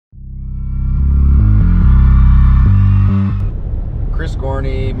Chris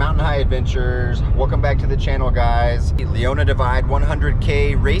Gorney, Mountain High Adventures. Welcome back to the channel, guys. Leona Divide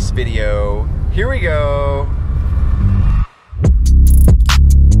 100K race video. Here we go.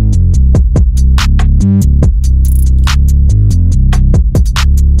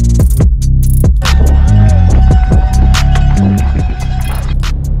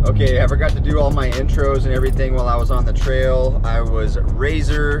 Okay, I forgot to do all my intros and everything while I was on the trail. I was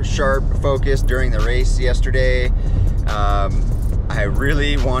razor sharp focused during the race yesterday. I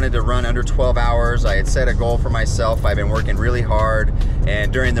really wanted to run under 12 hours. I had set a goal for myself. I've been working really hard,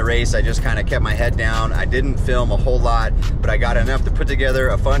 and during the race I just kind of kept my head down. I didn't film a whole lot, but I got enough to put together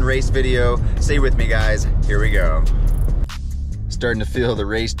a fun race video. Stay with me, guys. Here we go. Starting to feel the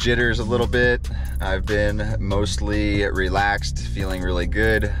race jitters a little bit. I've been mostly relaxed, feeling really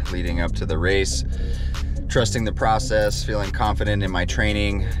good leading up to the race, trusting the process, feeling confident in my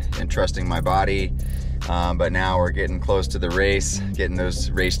training and trusting my body. But now we're getting close to the race, getting those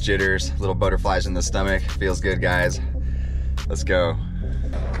race jitters, little butterflies in the stomach. Feels good, guys. Let's go.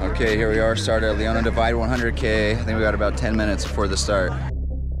 Okay, here we are, started Leona Divide 100K. I think we got about 10 minutes before the start.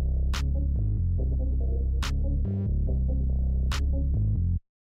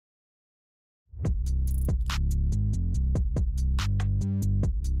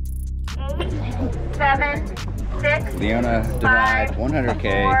 Seven, 6, Leona Divide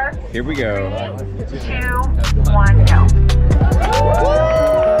 100K. 4, Here we go. 3, 2, 1, go.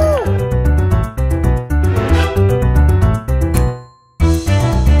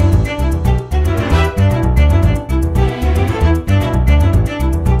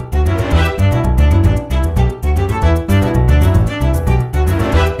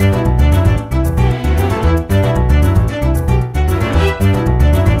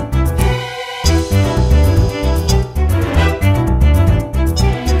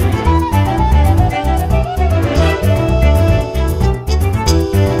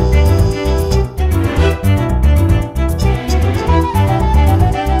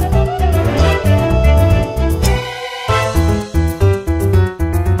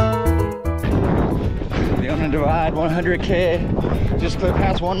 Divide 100K, just clear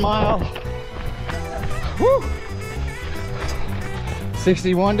past 1 mile. Woo!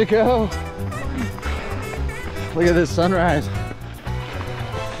 61 to go. Look at this sunrise.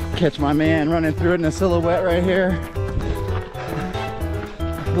 Catch my man running through it in a silhouette right here.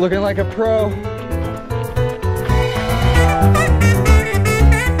 Looking like a pro.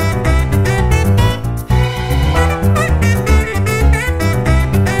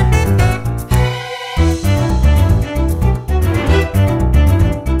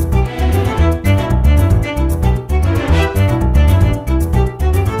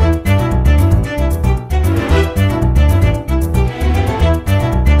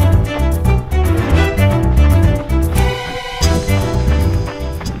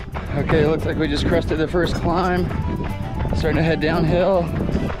 Okay, looks like we just crested the first climb. Starting to head downhill.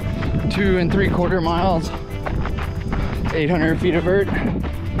 2 3/4 miles. 800 feet of vert.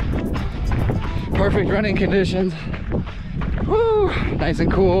 Perfect running conditions. Woo! Nice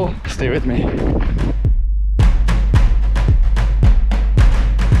and cool. Stay with me.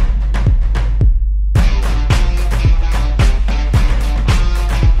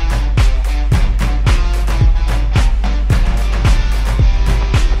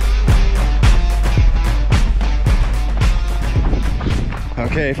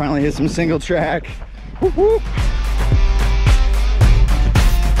 Okay, finally hit some single track. Whoop, whoop.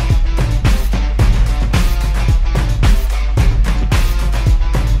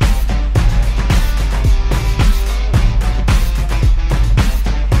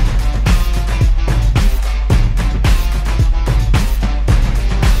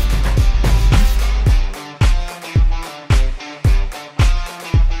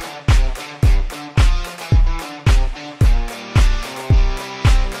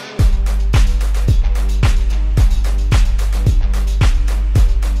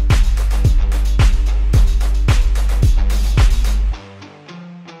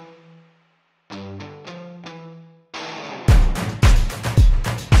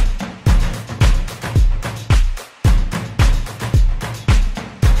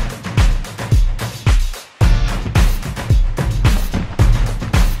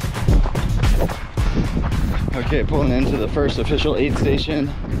 Okay, pulling into the first official aid station.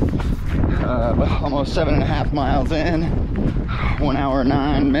 Almost 7.5 miles in. 1 hour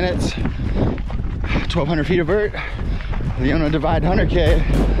 9 minutes. 1,200 feet of vert. Leona Divide 100K.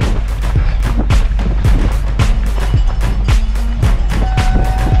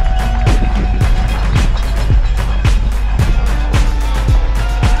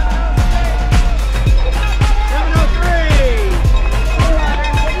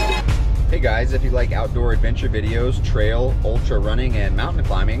 you like outdoor adventure videos, trail, ultra running, and mountain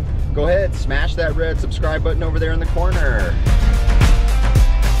climbing, go ahead, smash that red subscribe button over there in the corner.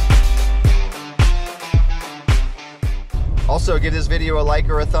 Also, give this video a like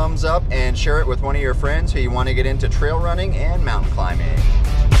or a thumbs up and share it with one of your friends who you want to get into trail running and mountain climbing.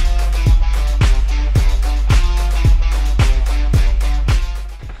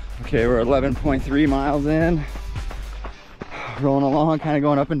 Okay, we're 11.3 miles in. Rolling along, kind of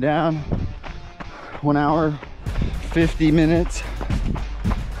going up and down. 1 hour, 50 minutes.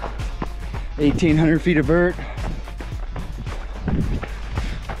 1,800 feet of vert.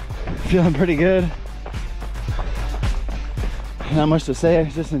 Feeling pretty good. Not much to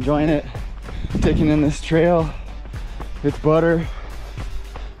say, just enjoying it. Taking in this trail. It's butter.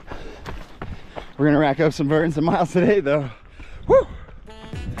 We're gonna rack up some vert and some miles today though. Woo!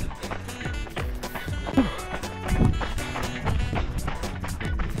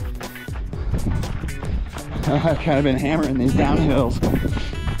 I've kind of been hammering these downhills.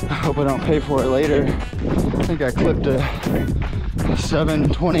 I hope I don't pay for it later. I think I clipped a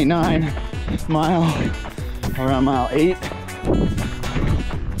 729 mile around mile 8.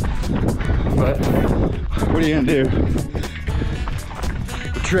 But what are you gonna do?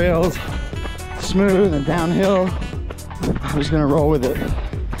 The trail's smooth and downhill. I'm just gonna roll with it.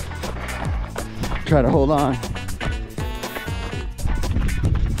 Try to hold on.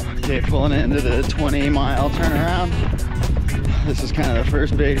 Okay, pulling into the 20-mile turnaround. This is kind of the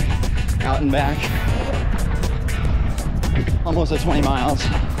first big out and back. Almost at 20 miles.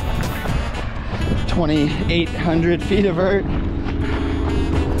 2,800 feet of vert.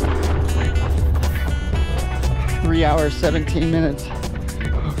 3 hours, 17 minutes.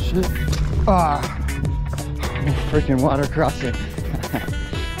 Oh shit. Ah. Freaking water crossing.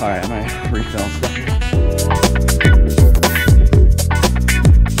 All right, I'm gonna refill stuff.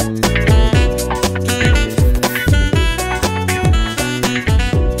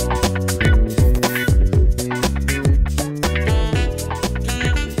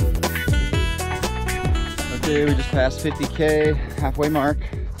 Okay, we just passed 50K, halfway mark.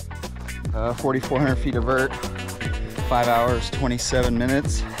 4,400 feet of vert. 5 hours, 27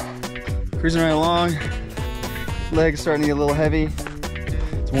 minutes. Cruising right along. Legs starting to get a little heavy.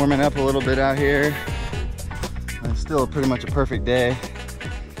 It's warming up a little bit out here. It's still pretty much a perfect day,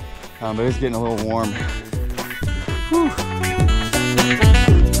 but it's getting a little warm. Whew.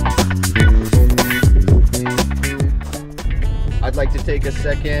 I'd like to take a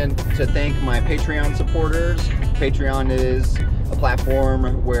second to thank my Patreon supporters. Patreon is a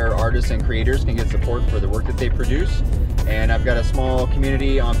platform where artists and creators can get support for the work that they produce. And I've got a small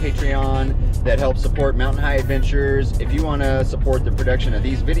community on Patreon that helps support mountain high adventures. If you want to support the production of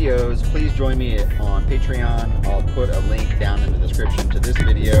these videos, please join me on Patreon. I'll put a link down in the description to this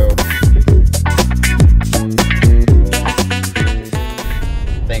video.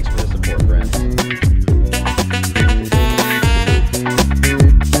 Thanks for the support, friends.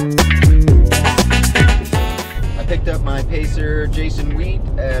 I picked up my pacer, Jason Wheat,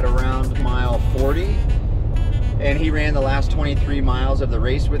 at around mile 40. And he ran the last 23 miles of the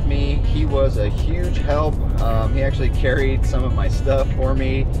race with me. He was a huge help. He actually carried some of my stuff for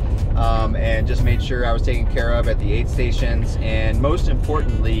me and just made sure I was taken care of at the aid stations. And most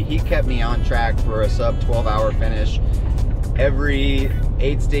importantly, he kept me on track for a sub 12-hour finish. Every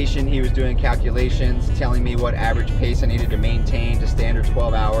aid station he was doing calculations, telling me what average pace I needed to maintain to standard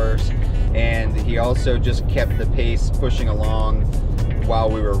 12 hours. And he also just kept the pace pushing along while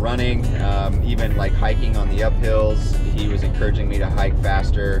we were running, even like hiking on the uphills. He was encouraging me to hike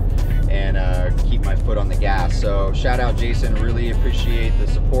faster and keep my foot on the gas. So shout out Jason, really appreciate the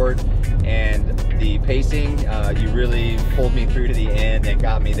support and the pacing. You really pulled me through to the end and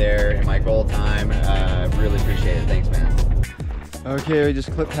got me there in my goal time. Really appreciate it, thanks man. Okay, we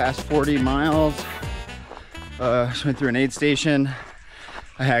just clipped past 40 miles. Just went through an aid station.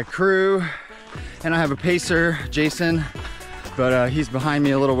 I had crew and I have a pacer, Jason. But he's behind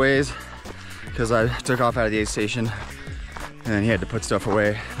me a little ways because I took off out of the aid station and then he had to put stuff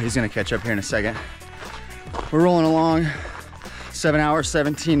away. He's gonna catch up here in a second. We're rolling along, 7 hours,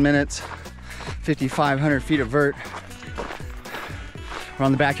 17 minutes, 5,500 feet of vert. We're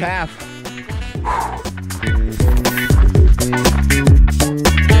on the back half.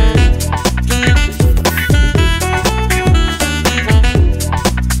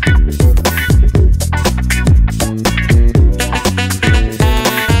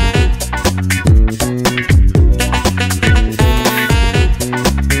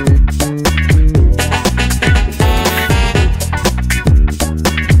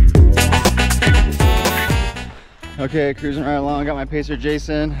 Okay, cruising right along, got my pacer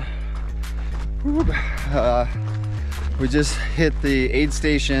Jason. We just hit the aid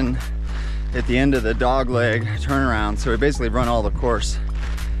station at the end of the dog leg turnaround, so we basically run all the course.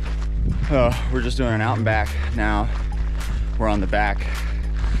 We're just doing an out and back now. We're on the back.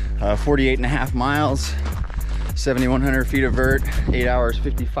 48.5 miles, 7,100 feet of vert, 8 hours,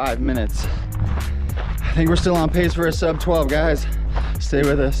 55 minutes. I think we're still on pace for a sub 12, guys. Stay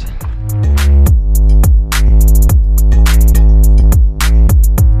with us.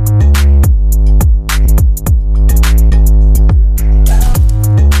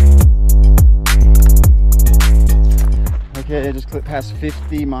 Okay, I just clipped past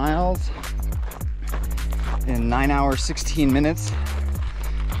 50 miles in 9 hours, 16 minutes.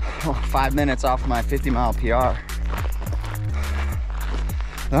 5 minutes off my 50-mile PR.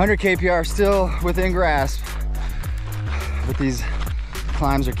 The 100K PR is still within grasp, but these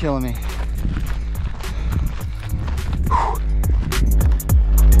climbs are killing me.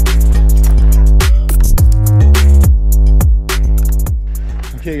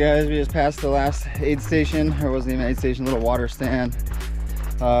 Okay guys, we just passed the last aid station, or it wasn't even an aid station, little water stand.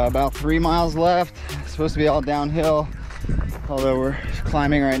 About 3 miles left. It's supposed to be all downhill, although we're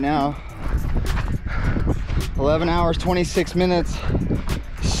climbing right now. 11 hours, 26 minutes,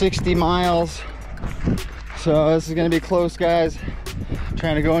 60 miles. So this is gonna be close, guys.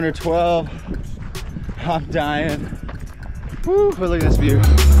 Trying to go under 12. I'm dying. Woo, but look at this view.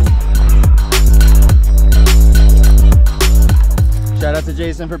 Shout out to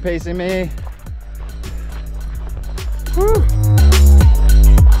Jason for pacing me. Woo.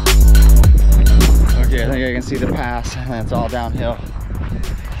 Okay, I think I can see the pass, and it's all downhill.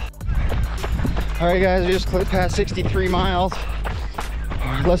 All right, guys, we just clipped past 63 miles.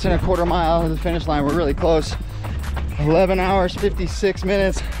 Less than a quarter mile to the finish line. We're really close. 11 hours, 56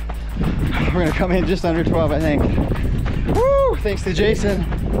 minutes. We're gonna come in just under 12, I think. Woo! Thanks to Jason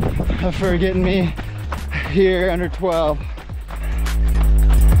for getting me here under 12.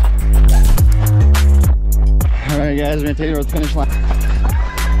 All right, guys, we're gonna take it over the finish line.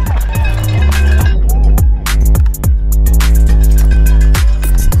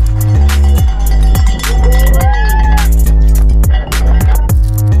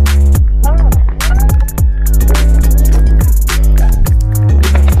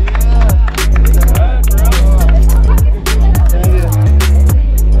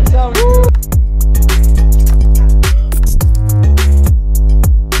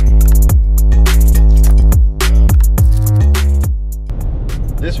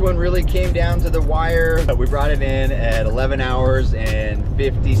 Came down to the wire, but we brought it in at 11 hours and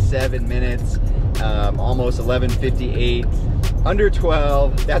 57 minutes, almost 11:58, under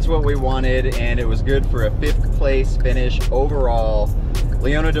 12. That's what we wanted, and it was good for a 5th place finish overall.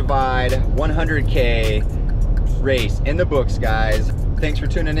 Leona Divide 100K race in the books, guys. Thanks for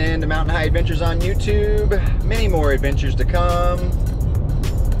tuning in to Mountain High Adventures on YouTube. Many more adventures to come,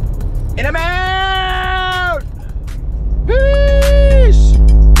 and I'm out. Peace.